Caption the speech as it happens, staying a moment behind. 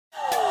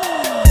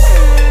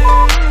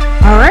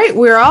right,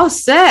 we're all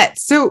set.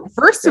 So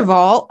first of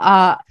all,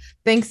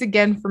 thanks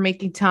again for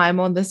making time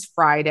on this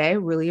Friday.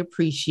 Really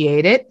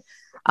appreciate it.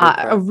 No I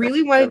problem.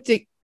 really wanted to,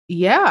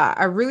 yeah,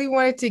 I really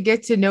wanted to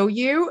get to know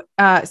you.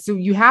 So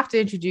you have to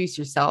introduce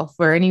yourself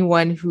for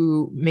anyone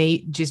who may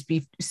just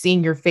be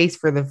seeing your face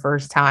for the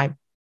first time.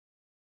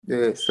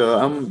 Yeah, so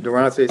I'm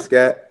Derronte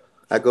Scott.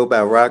 I go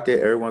by Rocket.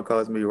 Everyone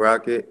calls me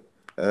Rocket.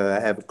 I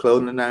have a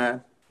clothing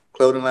line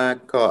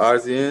called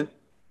RZN,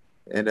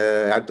 and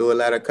I do a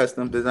lot of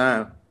custom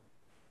design.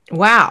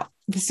 Wow.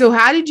 So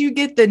how did you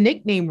get the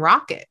nickname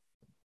Rocket?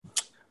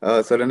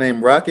 So the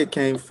name Rocket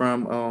came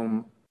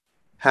from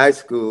high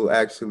school,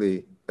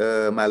 actually.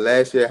 My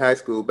last year of high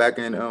school, back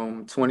in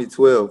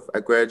 2012, I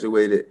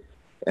graduated,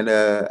 and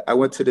I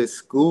went to this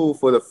school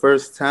for the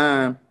first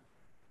time,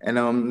 and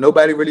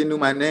nobody really knew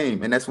my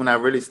name, and that's when I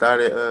really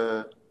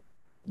started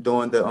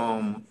doing the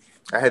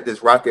I had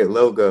this Rocket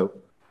logo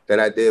that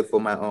I did for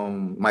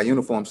my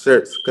uniform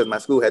shirts because my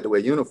school had to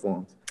wear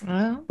uniforms.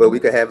 Oh, But we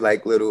could have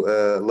like little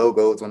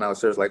logos on our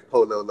shirts, like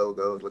polo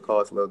logos,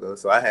 Lacoste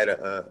logos. So I had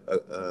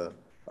a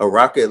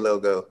Rocket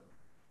logo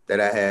that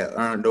I had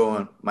earned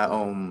on my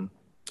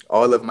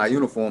all of my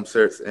uniform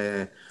shirts,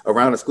 and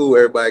around the school,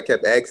 everybody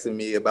kept asking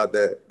me about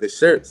the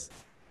shirts,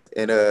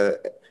 and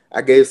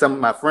I gave some of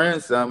my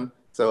friends some.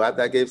 So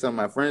after I gave some of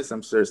my friends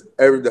some shirts,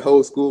 the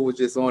whole school was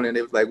just on, and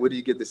it was like, "Where do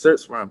you get the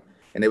shirts from?"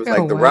 And it was oh,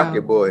 like the wow.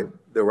 Rocket Boy,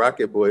 the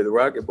Rocket Boy, the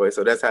Rocket Boy.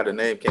 So that's how the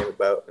name came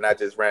about, and I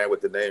just ran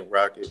with the name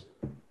Rocket.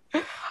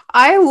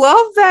 I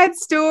love that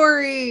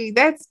story.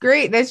 That's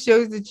great. That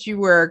shows that you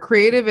were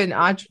creative and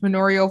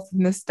entrepreneurial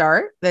from the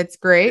start. That's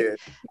great. Yeah.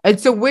 And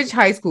so, which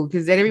high school?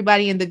 Because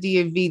everybody in the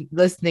DMV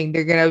listening,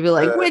 they're going to be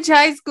like, Uh, which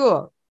high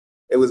school?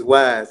 it was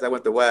Wise. I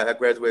went to Wise. I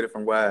graduated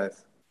from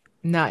Wise.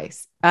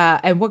 Nice.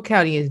 And what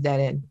county is that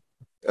in?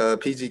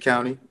 PG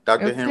County,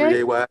 Dr. Henry Okay.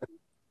 A. Wise.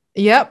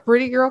 Yep.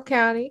 Pretty Girl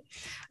County.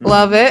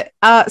 Love Mhm.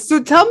 it.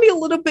 So, tell me a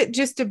little bit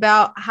just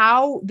about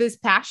how this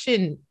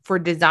passion for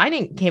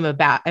designing came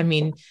about. I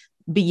mean,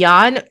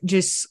 beyond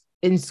just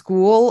in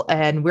school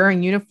and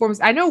wearing uniforms.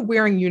 I know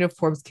wearing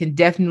uniforms can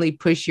definitely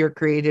push your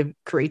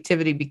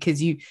creativity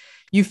because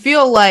you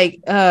feel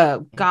like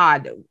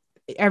God,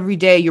 every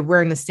day you're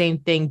wearing the same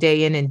thing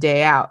day in and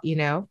day out, you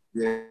know?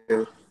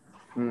 Yeah.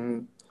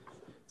 Mhm.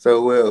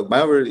 So well,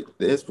 the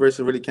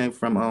inspiration really came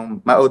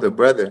from my older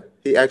brother.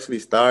 He actually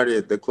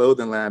started the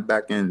clothing line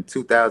back in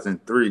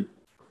 2003.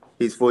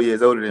 He's 4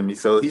 years older than me,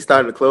 so he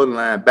started the clothing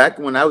line back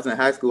when I was in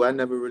high school. I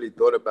never really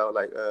thought about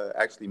like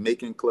actually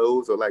making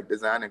clothes or like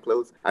designing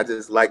clothes. I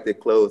just liked the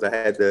clothes. I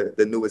had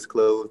the newest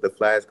clothes, the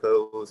flyest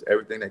clothes,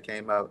 everything that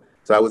came out.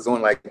 So I was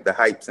on like the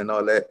hypes and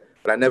all that,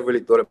 but I never really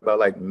thought about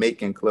like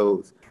making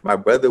clothes. My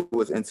brother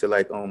was into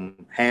like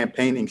hand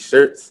painting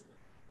shirts,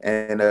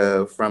 and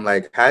from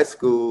like high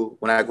school,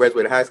 when I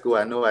graduated high school,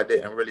 I knew I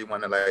didn't really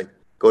want to like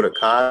go to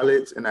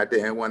college, and I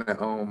didn't want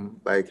to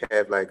like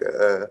have like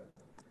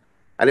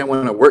I didn't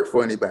want to work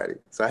for anybody.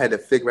 So I had to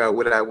figure out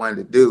what I wanted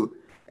to do.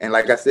 And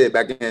like I said,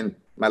 back in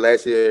my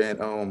last year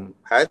in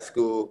high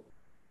school,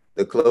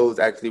 the clothes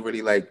actually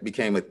really like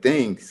became a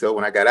thing. So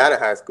when I got out of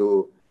high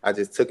school, I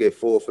just took it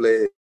full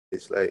fledged.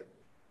 Like,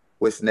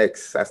 what's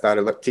next? I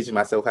started like, teaching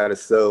myself how to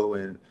sew,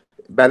 and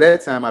by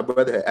that time, my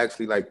brother had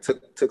actually like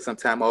took some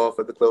time off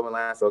of the clothing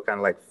line, so it kind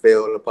of like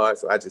fell apart.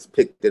 So I just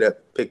picked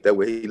up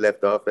where he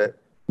left off at,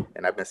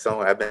 and I've been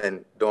sewing. I've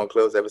been doing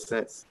clothes ever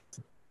since.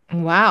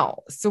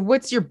 Wow. So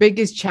what's your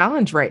biggest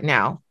challenge right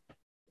now?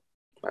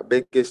 My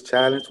biggest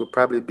challenge would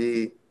probably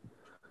be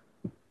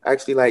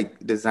actually like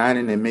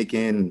designing and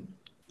making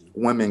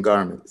women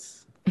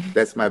garments.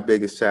 That's my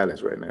biggest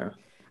challenge right now.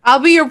 I'll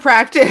be your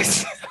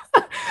practice.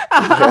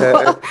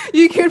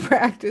 You can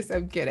practice.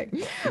 I'm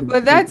kidding.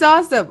 But that's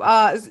awesome.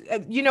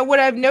 You know, what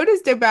I've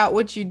noticed about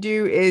what you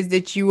do is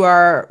that you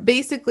are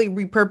basically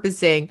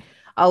repurposing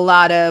a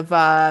lot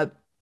of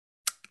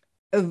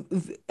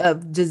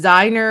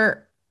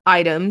designer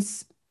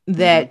items Hmm.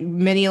 that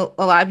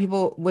a lot of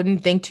people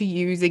wouldn't think to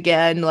use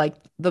again, like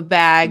the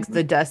bags, Hmm.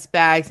 the dust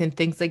bags, and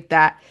things like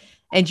that.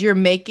 And you're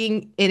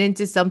making it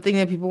into something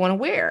that people want to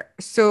wear.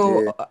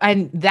 So, Yeah.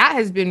 and that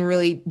has been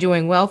really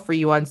doing well for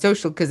you on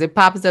social because it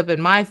pops up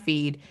in my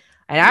feed,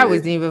 and I Yeah.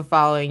 wasn't even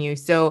following you.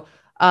 So,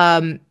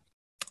 um,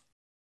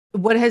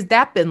 what has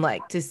that been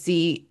like to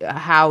see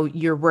how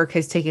your work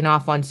has taken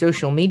off on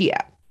social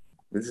media?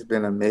 This has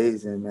been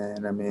amazing,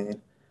 man. I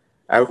mean,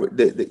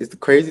 the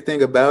crazy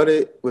thing about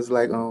it was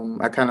like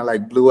I kind of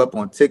like blew up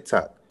on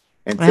TikTok,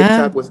 and Uh,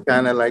 TikTok was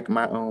kind of like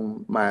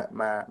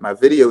my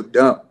video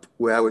dump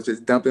where I was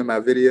just dumping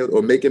my videos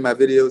or making my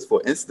videos for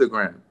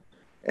Instagram,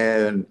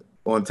 and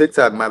on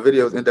TikTok my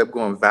videos end up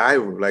going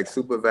viral, like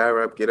super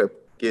viral.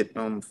 Get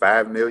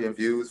 5 million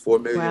views, 4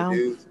 million wow.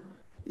 views.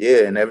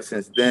 Yeah, and ever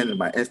since then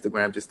my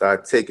Instagram just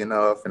started taking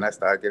off, and I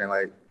started getting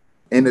like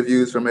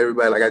interviews from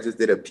everybody. Like I just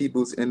did a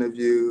People's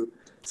interview.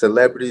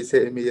 Celebrities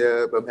hitting me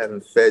up. I'm having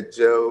Fat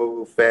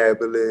Joe,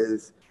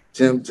 Fabulous,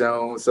 Jim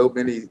Jones. So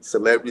many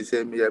celebrities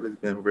hitting me up. It's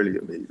been really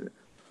amazing.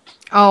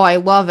 Oh, I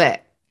love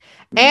it.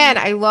 And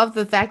I love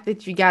the fact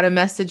that you got a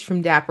message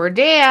from Dapper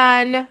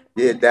Dan.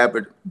 Yeah,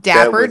 Dapper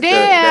that was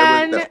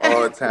Dan. the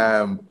all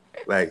time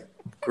like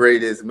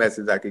greatest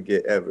message I could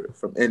get ever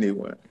from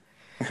anyone.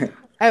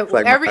 It's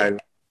like Every my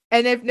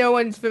and if no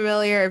one's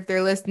familiar, if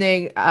they're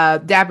listening,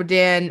 Dapper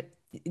Dan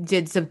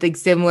did something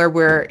similar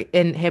where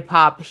in hip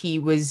hop he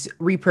was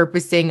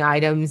repurposing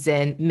items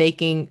and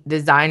making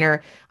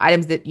designer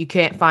items that you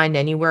can't find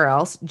anywhere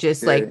else,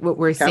 just yeah. like what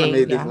we're Kind of seeing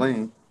made this now.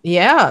 lane.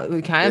 Yeah,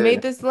 we kind of Yeah.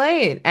 made this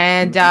lane.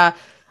 And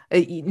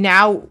Mhm.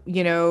 now,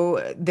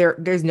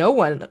 there's no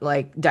one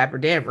like Dapper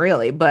Dan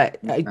really,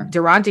 but Mhm.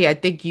 Derronte, I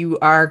think you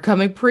are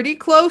coming pretty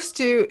close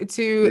to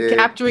Yeah.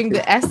 capturing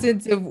the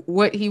essence of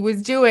what he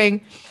was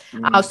doing.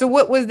 Mhm. So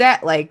what was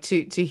that like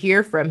to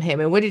hear from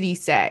him, and what did he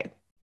say?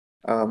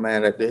 Oh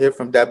man, to hear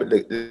from Dapper,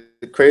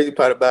 the crazy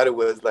part about it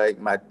was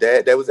like my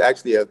dad. That was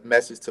actually a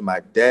message to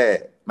my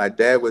dad. My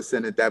dad was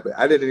sending Dapper.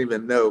 I didn't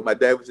even know. My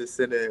dad was just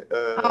sending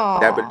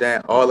Dapper Oh,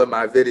 Dan all of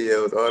my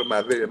videos, all of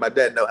my videos. My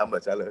dad know how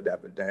much I love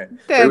Dapper Dan,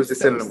 but he was that's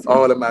just so sending him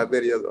all sweet. of my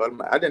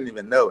videos. I didn't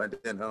even know. And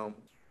then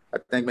I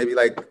think maybe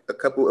like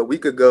a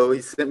week ago,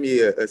 he sent me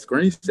a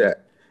screenshot,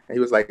 and he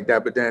was like,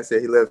 Dapper Dan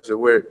said he loves your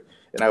work,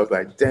 and I was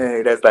like,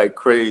 dang, that's like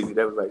crazy.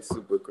 That was like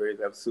super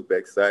crazy. I was super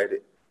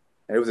excited.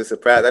 And it was a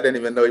surprise. I didn't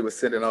even know he was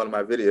sending all of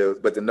my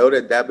videos. But to know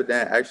that Dapper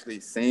Dan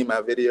actually seen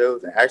my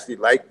videos and actually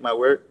liked my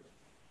work,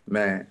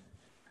 man,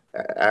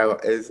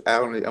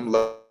 I'm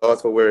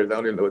lost for words. I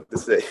don't even know what to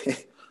say.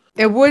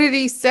 And what did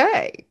he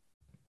say?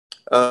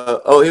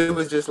 He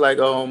was just like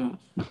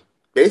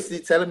basically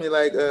telling me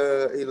like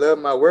he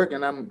loved my work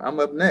and I'm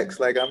up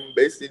next. Like I'm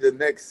basically the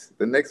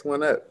next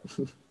one up.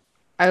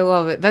 I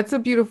love it. That's a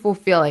beautiful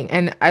feeling.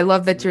 And I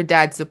love that your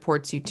dad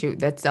supports you too.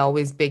 That's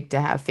always big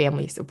to have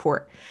family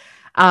support.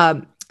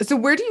 So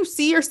where do you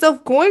see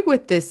yourself going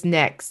with this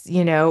next,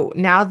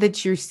 now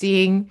that you're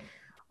seeing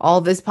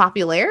all this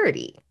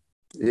popularity?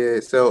 Yeah,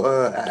 so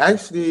I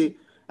actually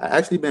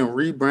been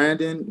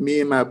rebranding.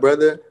 Me and my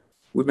brother,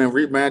 we've been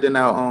rebranding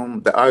our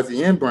the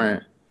RZN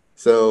brand.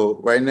 So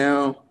right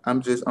now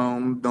I'm just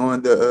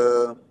doing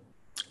the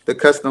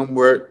custom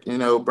work,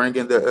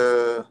 bringing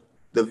the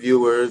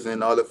viewers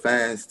and all the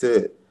fans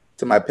to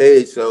my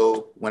page.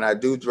 So when I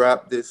do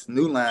drop this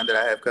new line that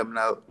I have coming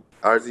out,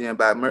 RZN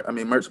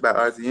merch by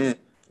RZN,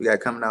 we got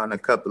coming out in a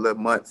couple of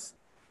months.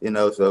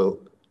 So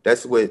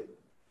that's what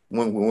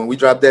when we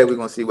drop that, we're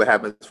gonna see what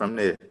happens from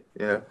there.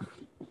 Yeah.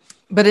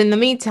 But in the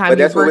meantime, But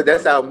you're work.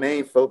 that's our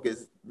main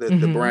focus, the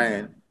Mhm.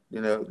 brand.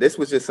 This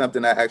was just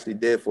something I actually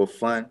did for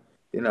fun.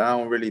 I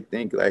don't really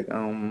think like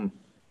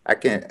I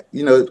can't,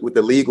 with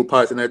the legal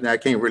parts and everything, I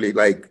can't really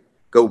like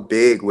go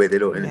big with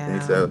it or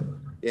anything. Yeah. So,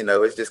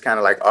 it's just kind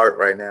of like art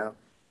right now.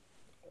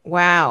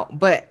 Wow.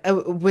 But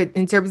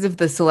in terms of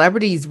the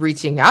celebrities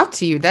reaching out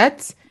to you,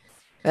 that's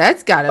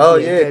got to Oh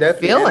be a yeah, good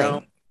definitely.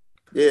 And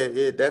feeling.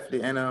 yeah,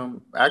 definitely. And I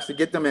actually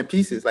get them in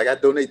pieces. Like I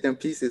donate them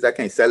pieces. I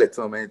can't sell it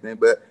to them or anything,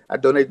 but I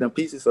donate them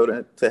pieces so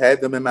that to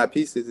have them in my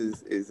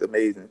pieces is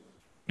amazing.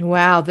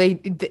 Wow, they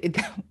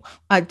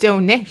a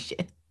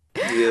donation.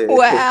 Yeah.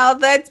 Wow,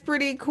 that's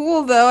pretty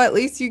cool though. At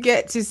least you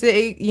get to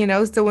say,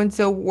 so and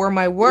so wore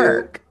my Yeah.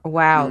 work.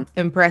 Wow, Mhm.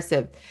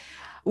 impressive.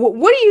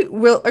 What do you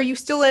will are you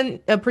still in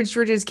Prince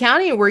George's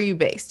County, or where are you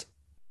based?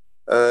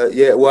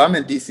 Yeah, well, I'm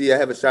in DC. I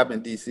have a shop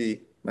in DC.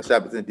 My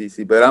shop is in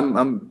DC, but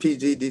I'm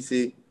PG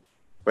DC,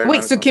 right Wait,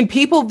 around the so corner. can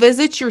people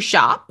visit your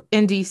shop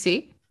in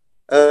DC?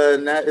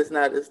 Not.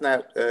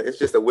 It's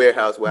just a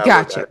warehouse where I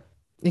work Gotcha. out.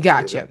 Yeah,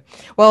 Gotcha.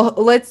 Well,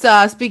 let's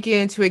speak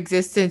it into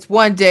existence.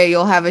 One day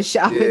you'll have a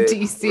shop in yeah,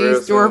 DC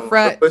real soon. We're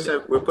storefront.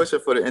 pushing. We're pushing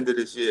for the end of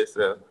this year,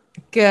 so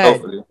Good.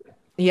 hopefully.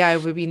 Yeah,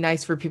 it would be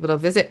nice for people to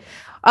visit.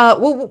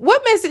 Well,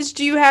 what message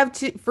do you have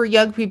for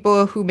young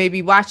people who may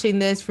be watching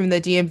this from the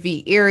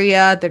DMV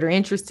area that are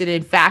interested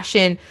in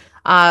fashion?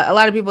 A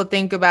lot of people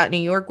think about New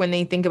York when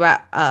they think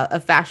about a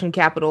fashion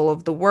capital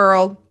of the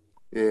world.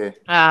 Yeah.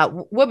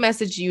 What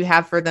message do you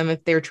have for them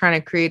if they're trying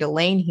to create a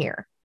lane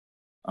here?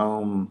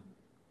 Um,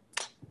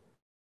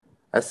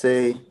 I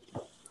say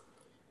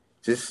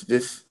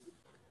just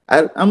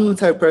I'm the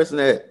type of person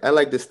that I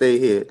like to stay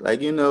here.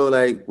 Like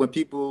like when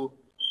people,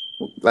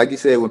 like you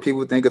said, when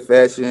people think of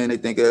fashion, they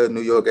think of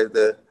New York as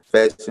the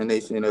fashion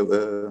nation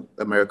of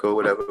America or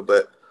whatever.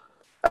 But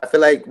I feel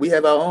like we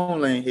have our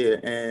own lane here,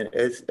 and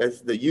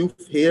as the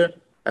youth here,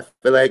 I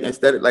feel like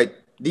instead of like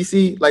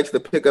DC likes to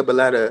pick up a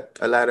lot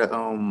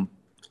of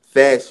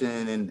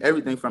fashion and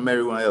everything from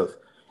everyone else,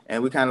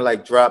 and we kind of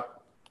like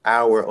drop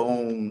our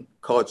own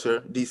culture,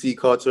 DC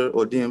culture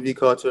or DMV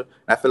culture.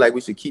 I feel like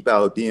we should keep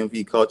our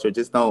DMV culture.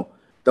 Just don't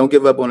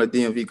give up on the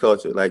DMV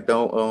culture. Like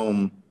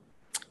don't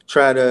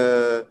try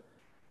to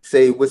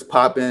say what's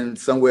popping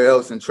somewhere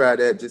else and try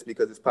that just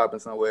because it's popping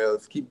somewhere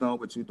else. Keep doing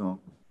what you're doing.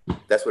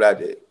 That's what I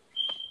did.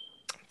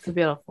 It's a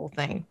beautiful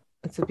thing.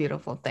 It's a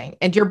beautiful thing.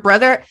 And your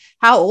brother,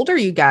 how old are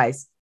you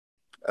guys?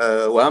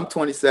 Well, I'm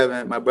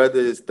 27. My brother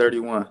is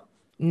 31.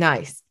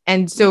 Nice.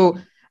 And so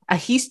Mhm.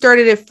 he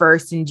started it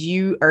first, and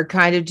you are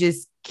kind of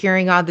just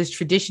carrying on this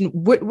tradition.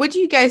 What do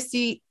you guys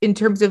see in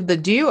terms of the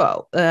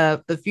duo,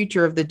 the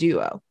future of the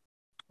duo?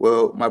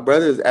 Well, my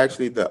brother is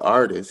actually the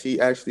artist. He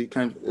actually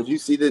comes. If you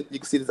see this, you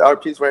can see this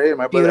art piece right here.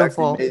 My brother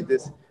actually Beautiful. made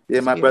this. Yeah,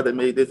 It's my brother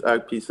beautiful. made this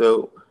art piece.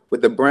 So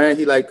with the brand,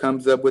 he like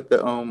comes up with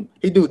the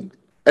He do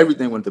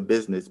everything with the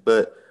business,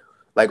 but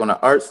like on the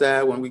art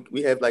side, when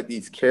we have like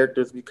these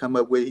characters we come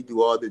up with, he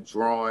do all the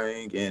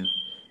drawing and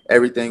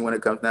everything when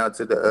it comes down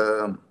to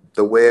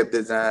the web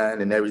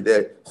design and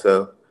everything.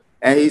 So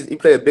and he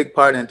played a big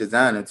part in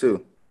designing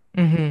too.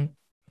 Mm-hmm.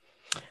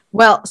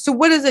 Well, so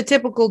what does a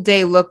typical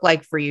day look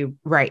like for you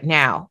right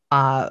now?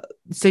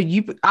 So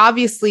you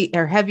obviously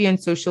are heavy on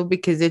social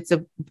because it's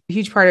a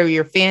huge part of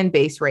your fan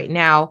base right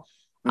now.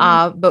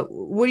 Mhm. But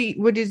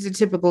what does a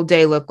typical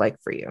day look like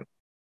for you?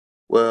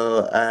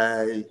 Well,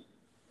 I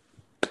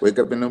wake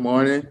up in the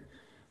morning,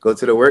 go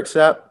to the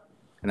workshop,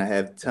 and I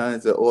have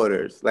tons of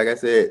orders. Like I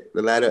said,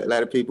 a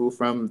lot of people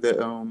from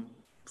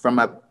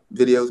my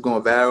videos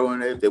going viral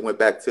and they went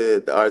back to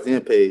the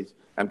RZN page.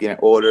 I'm getting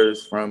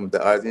orders from the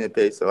RZN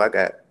page, so I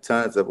got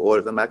tons of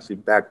orders. I'm actually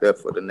backed up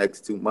for the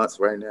next 2 months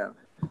right now,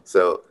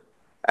 so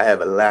I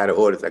have a lot of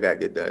orders I gotta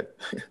get done.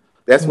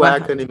 That's why I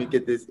Wow. couldn't even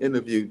get this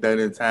interview done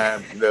in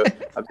time.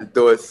 I'm just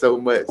doing so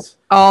much,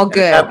 All and it's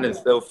good. happening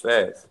so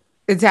fast.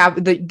 It's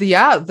happened.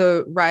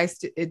 The rise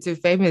to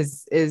fame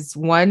is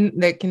one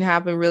that can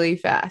happen really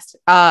fast.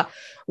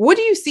 What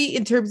do you see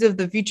in terms of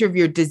the future of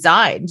your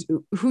design?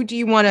 Who do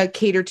you want to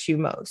cater to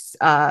most?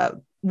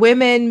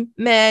 Women,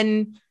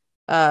 men,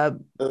 uh,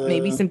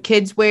 maybe Uh, some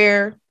kids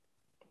wear.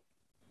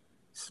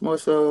 it's more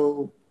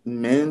so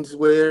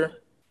menswear,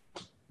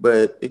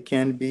 but it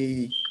can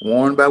be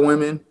worn by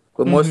women,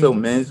 but more so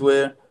Mm-hmm.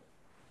 menswear.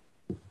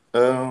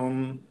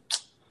 Um,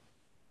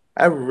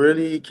 I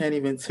really can't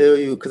even tell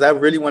you because I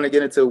really want to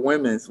get into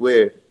women's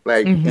wear,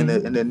 like in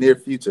Mm-hmm. the near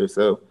future.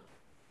 So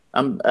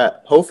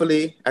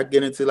hopefully I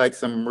get into like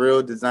some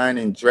real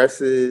designing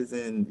dresses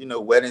and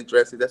wedding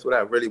dresses. That's what I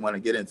really want to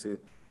get into.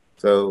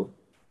 So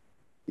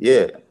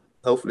yeah,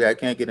 hopefully I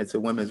can get into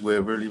women's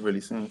wear really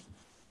really soon.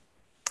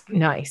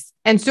 Nice.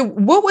 And so,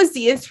 what was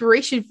the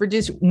inspiration for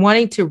just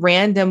wanting to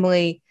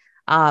randomly,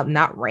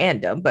 not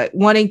random, but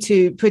wanting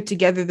to put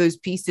together those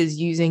pieces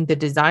using the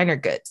designer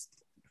goods?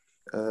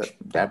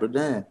 Dapper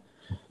Dan.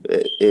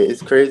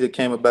 It's crazy. It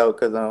came about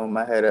because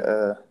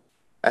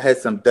I had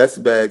some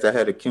dust bags I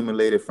had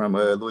accumulated from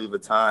Louis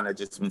Vuitton. I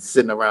just been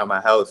sitting around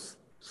my house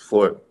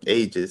for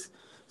ages.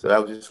 So I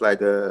was just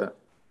like, what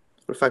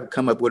if I could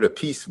come up with a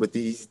piece with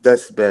these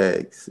dust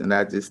bags? And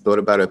I just thought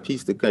about a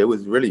piece to.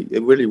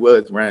 It really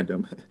was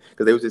random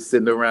because they was just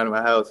sitting around in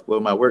my house or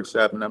my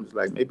workshop, and I'm just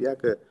like, maybe I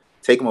could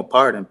take them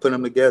apart and put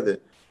them together.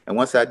 And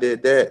once I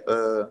did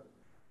that,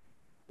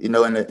 in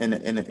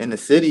the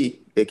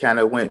city, it kind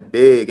of went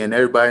big, and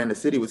everybody in the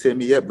city was hitting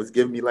me up, was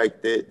giving me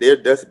like their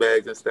dust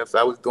bags and stuff. So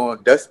I was doing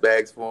dust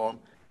bags for them,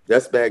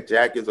 dust bag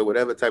jackets or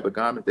whatever type of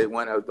garment they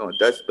wanted. I was doing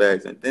dust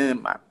bags, and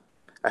then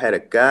I had a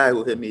guy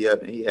who hit me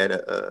up, and he had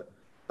a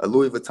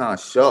Louis Vuitton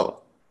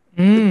shawl,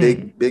 the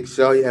Mm, big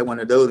shawl. He had one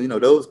of those.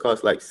 Those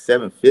cost like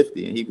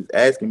 $750, and he was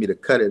asking me to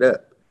cut it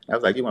up. I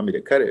was like, "You want me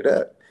to cut it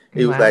up?"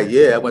 He was like, wow.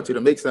 "Yeah, I want you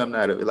to make something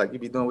out of it, like you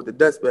be doing with the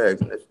dust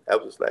bags." And I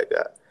was like,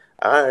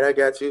 "All right, I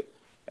got you."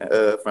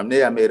 From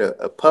there, I made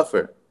a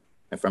puffer,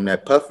 and from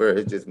that puffer,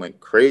 it just went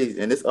crazy.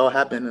 And this all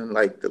happened in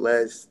like the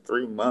last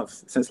 3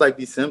 months, since like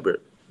December,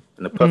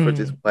 and the puffer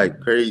just Mm, like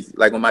crazy.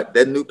 Like on my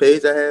that new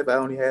page I have, I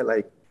only had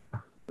like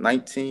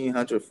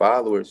 1,900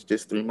 followers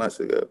just 3 months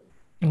ago.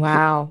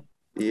 wow.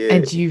 Yeah,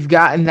 And you've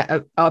gotten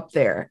that up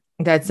there.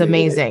 That's yeah,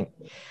 amazing.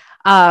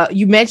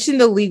 You mentioned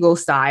the legal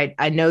side.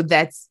 I know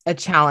that's a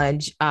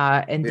challenge.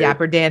 And yeah,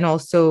 Dapper Dan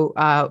also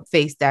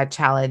faced that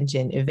challenge,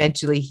 and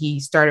eventually he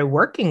started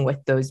working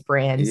with those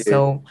brands. yeah.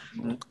 So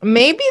Mhm.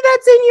 maybe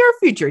that's in your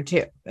future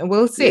too.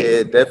 We'll see.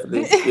 Yeah,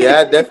 definitely. Yeah,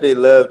 I definitely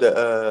love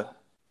to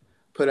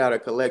put out a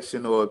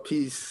collection or a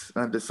piece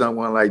under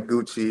someone like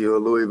Gucci or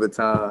Louis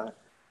Vuitton.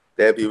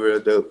 That'd be real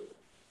dope.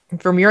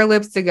 From your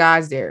lips to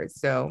God's ears.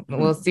 So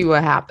we'll Mhm. see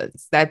what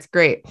happens. That's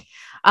great.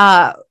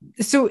 Uh,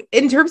 so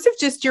in terms of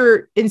just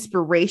your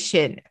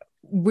inspiration,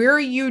 where are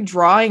you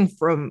drawing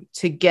from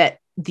to get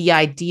the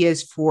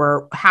ideas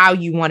for how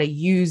you want to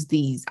use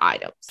these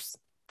items?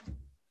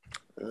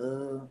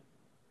 Uh,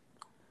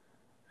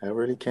 I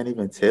really can't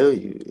even tell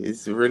you.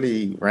 It's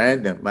really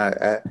random.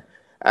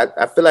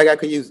 I feel like I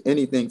could use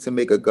anything to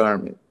make a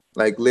garment,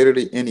 like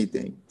literally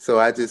anything. So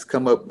I just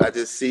come up, I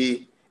just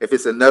see if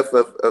it's enough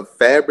of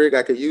fabric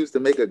I could use to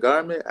make a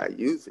garment, I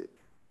use it.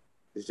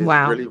 It's just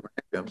Wow. really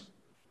random.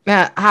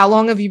 How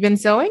long have you been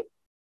sewing?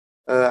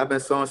 I've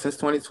been sewing since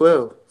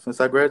 2012, since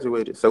I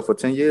graduated. So for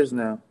 10 years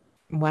now,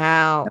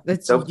 Wow.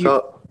 That's you.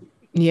 self-taught.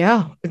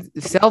 Yeah.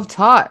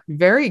 Self-taught.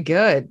 Very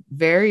good.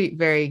 Very,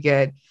 very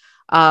good.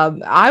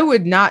 I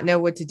would not know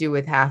what to do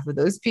with half of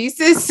those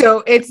pieces.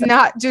 So it's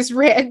not just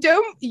random.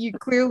 You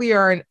clearly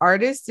are an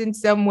artist in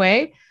some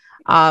way.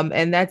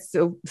 And that's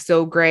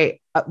so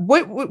great.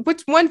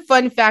 What's one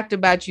fun fact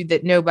about you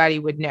that nobody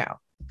would know?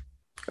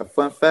 A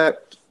fun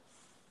fact,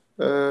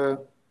 uh,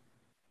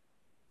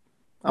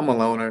 I'm a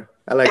loner.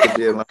 I like to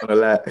be alone a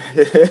lot.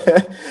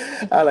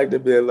 I like to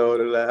be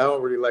alone a lot. I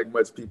don't really like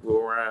much people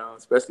around,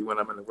 especially when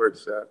I'm in the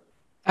workshop.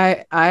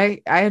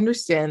 I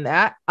understand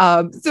that.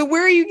 So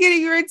where are you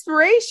getting your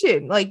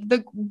inspiration? Like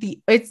the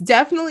it's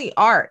definitely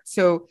art.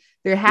 So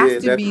there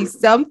has Yeah, to be definitely.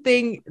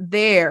 something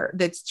there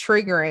that's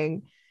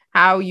triggering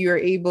how you're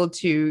able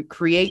to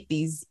create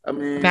these I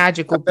mean, I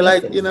magical feel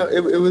like, pieces.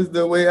 it was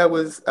the way I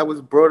was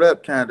brought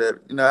up kind of.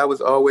 I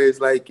was always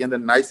like in the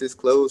nicest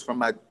clothes, from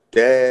my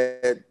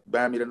dad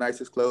buying me the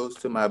nicest clothes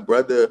to my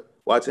brother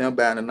watching him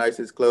buying the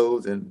nicest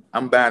clothes, and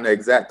I'm buying the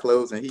exact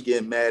clothes and he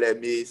getting mad at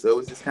me. So it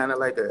was just kind of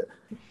like a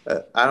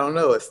I don't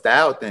know, a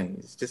style thing.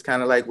 It's just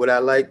kind of like what I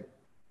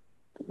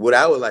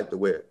would like to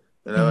wear,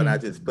 and I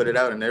Mhm. just put it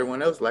out and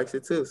everyone else likes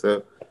it too.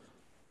 So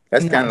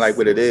that's kind of like Nice.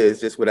 what it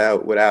is, just what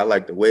I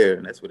like to wear,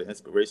 and that's where the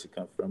inspiration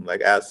comes from.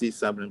 Like I'll see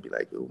something and be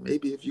like, oh,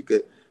 maybe if you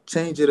could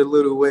change it a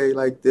little way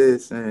like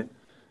this and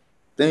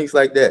things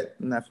like that.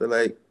 And I feel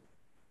like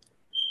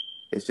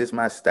it's just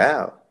my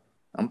style.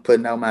 I'm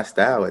putting out my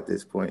style at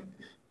this point.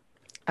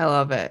 I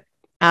love it.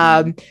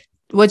 Mm. Um,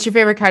 what's your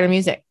favorite kind of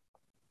music?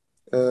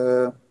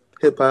 Uh,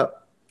 Hip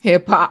hop.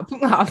 Hip hop,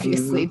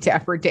 obviously. Mm.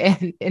 Dapper Dan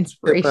Hip hop.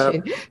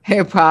 inspiration.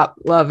 Hip hop,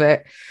 love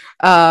it.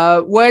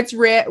 What's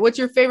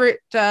your favorite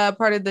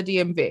part of the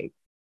DMV?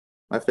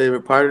 My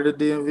favorite part of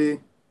the DMV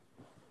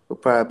will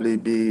probably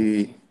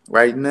be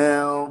right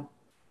now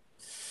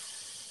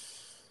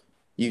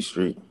U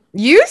Street.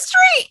 U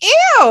Street?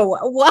 Ew.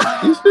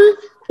 What? U Street?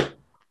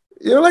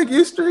 You don't like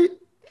U Street?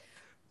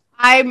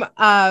 I'm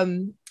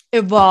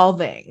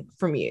evolving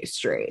from U Yeah.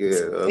 Street.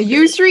 U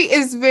Okay. Street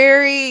is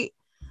very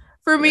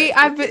for me.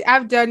 Gotcha.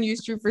 I've done U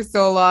Street for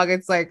so long.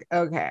 It's like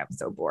okay, I'm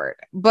so bored.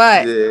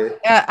 But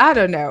Yeah. I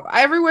don't know.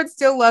 Everyone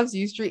still loves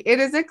U Street. It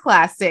is a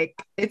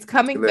classic. It's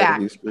coming Love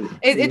back. U Street.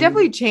 It Mm.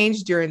 definitely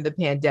changed during the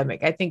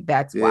pandemic. I think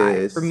that's why.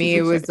 Yeah, For it's me, super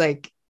it was changed.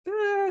 like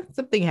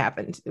something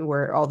happened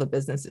where all the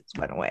businesses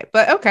went away.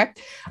 But okay,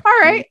 all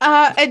Mm. right.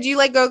 And do you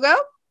like Go Go?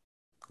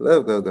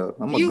 Love Go Go.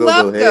 I'm a You Go Go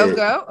love Go head.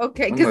 Go.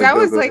 Okay. I'm Cause a I Go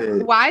was Go like,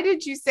 head. why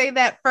did you say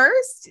that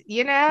first?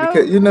 You know?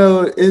 Because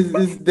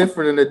it's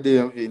different in the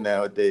DMV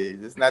nowadays.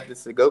 It's not the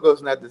same. Go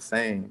Go's not the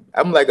same.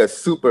 I'm like a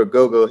super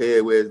Go Go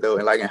head, whereas though,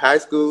 and like in high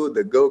school,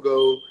 the Go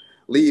Go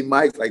lead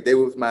mics, like they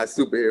was my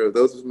superheroes.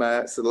 Those was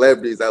my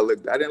celebrities. I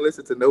didn't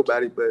listen to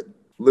nobody but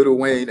Lil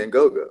Wayne and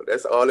Go Go.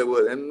 That's all it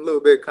was, and a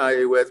little bit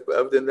Kanye West. But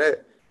other than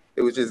that,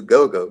 it was just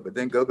Go Go. But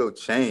then Go Go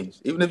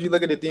changed. Even if you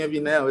look at the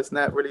DMV now, it's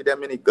not really that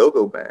many Go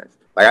Go bands.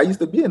 Like I used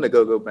to be in the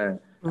Go Go band.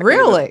 I can't even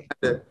Really?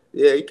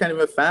 yeah, you can't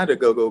even find a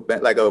go-go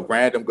band, like a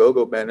random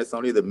go-go band. It's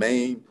only the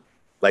main,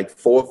 like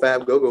 4 or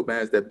 5 go-go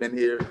bands that have been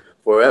here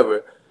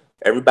forever.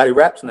 Everybody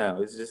raps now.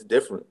 It's just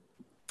different.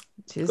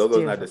 Just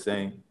Go-go's not the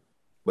different. same.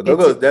 But It's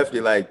go-go is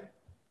definitely like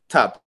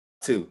top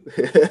two.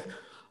 top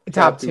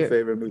Top two two.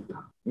 favorite music.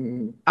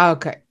 Mhm.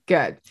 Okay,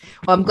 good.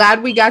 Well, I'm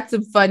glad we got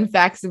some fun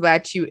facts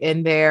about you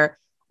in there.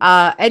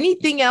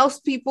 Anything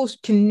else people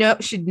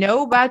should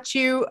know about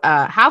you?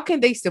 How can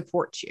they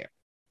support you?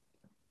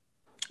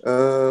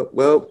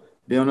 Well,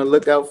 be on the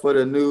lookout for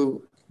the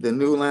new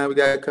line we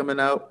got coming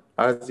out.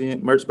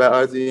 RZN merch by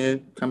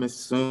RZN coming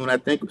soon. I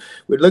think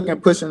we're looking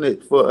pushing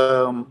it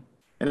for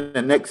in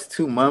the next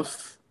 2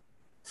 months.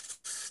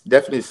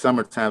 Definitely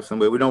summertime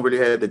somewhere. We don't really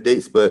have the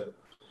dates, but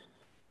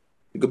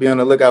you could be on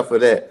the lookout for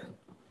that.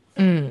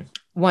 Mm,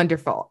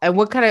 wonderful. And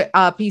what kind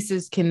of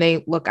pieces can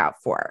they look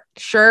out for?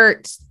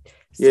 Shirts,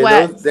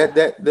 Yeah, those sweats.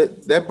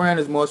 that brand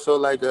is more so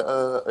like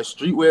a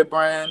streetwear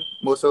brand,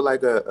 more so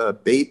like a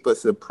Bape, a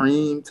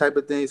Supreme type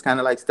of thing. It's kind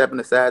of like stepping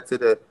aside to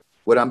the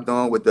what I'm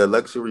doing with the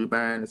luxury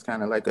brand. It's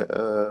kind of like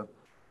a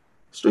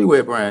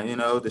streetwear brand,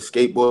 the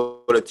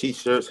skateboarder,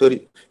 t-shirts,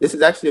 hoodie. This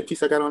is actually a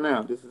piece I got on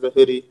now. This is a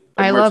hoodie,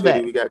 a I merch love hoodie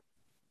it. we got.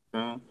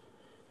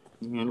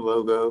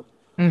 Logo,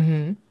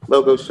 Hmm.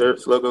 logo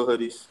shirts, logo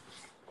hoodies.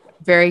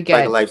 Very Like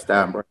a good.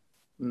 lifestyle brand.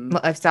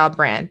 Mhm. Lifestyle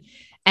brand.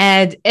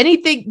 And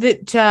anything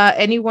that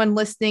anyone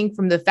listening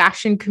from the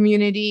fashion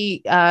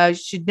community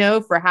should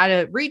know for how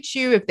to reach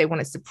you if they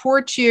want to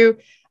support you.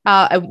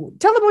 Tell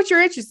them what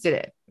you're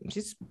interested in.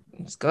 Just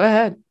go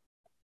ahead.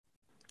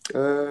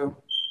 Uh,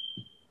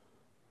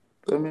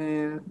 I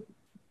mean,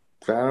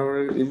 I don't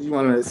really, if you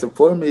want to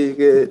support me, you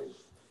get.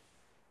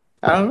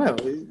 I don't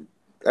know.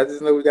 I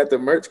just know we got the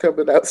merch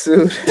coming out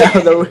soon. I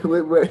don't know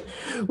what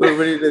we're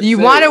ready to You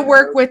want say. to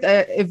work with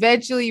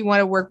eventually you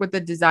want to work with a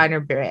designer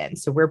brand.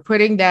 So we're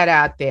putting that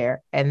out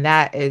there, and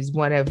that is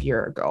one of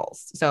your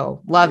goals.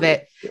 So love Yeah,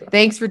 it. yeah.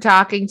 Thanks for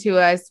talking to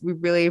us. We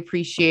really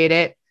appreciate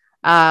it.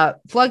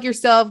 Plug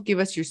yourself, give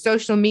us your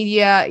social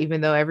media,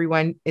 even though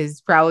everyone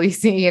is probably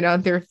seeing it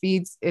on their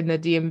feeds in the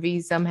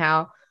DMV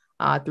somehow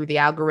through the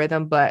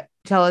algorithm. But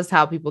tell us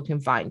how people can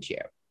find you.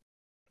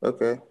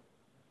 Okay.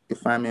 You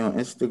can find me on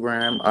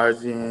Instagram,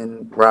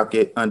 RZN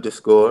Rocket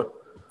underscore,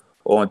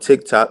 or on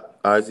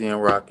TikTok,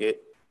 RZN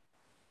Rocket.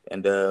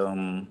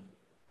 And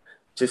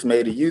just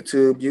made a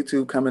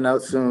YouTube coming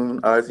out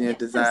soon, RZN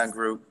Design Yes.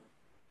 Group.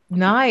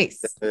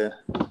 Nice. Uh,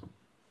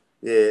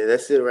 yeah,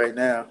 that's it right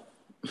now.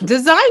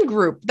 Design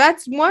group.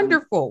 That's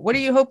wonderful. What are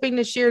you hoping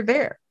to share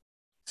there?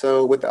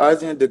 So with the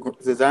ASEAN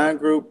Design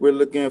Group, we're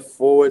looking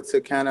forward to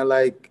kind of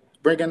like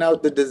bringing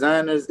out the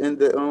designers in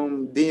the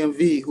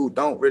DMV who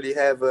don't really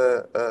have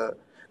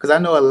because I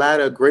know a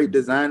lot of great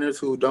designers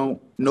who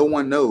no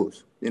one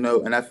knows,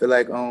 and I feel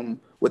like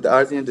with the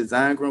RZN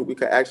Design Group, we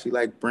could actually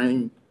like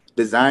bring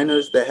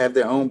designers that have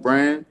their own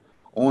brand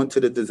onto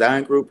the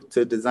design group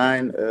to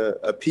design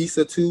a piece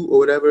or two or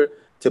whatever,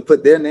 to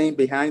put their name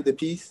behind the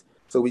piece,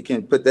 so we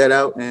can put that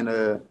out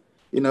and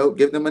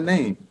give them a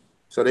name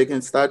so they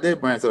can start their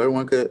brand, so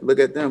everyone could look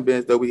at them, being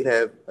as though we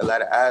have a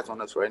lot of eyes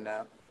on us right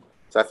now.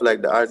 So I feel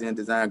like the RZN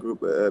Design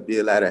Group be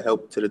a lot of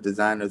help to the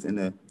designers in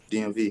the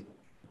DMV.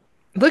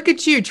 Look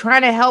at you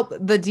trying to help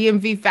the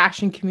DMV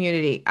fashion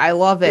community. I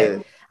love it.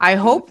 Yeah. I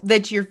hope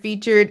that you're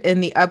featured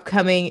in the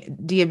upcoming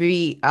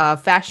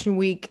DMV Fashion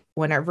Week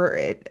whenever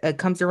it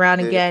comes around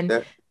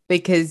again,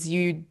 because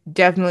you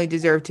definitely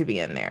deserve to be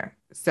in there.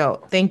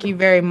 So thank you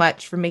very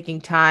much for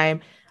making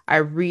time. I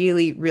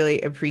really,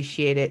 really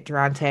appreciate it,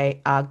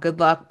 Derronte.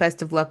 Good luck.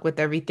 Best of luck with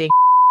everything.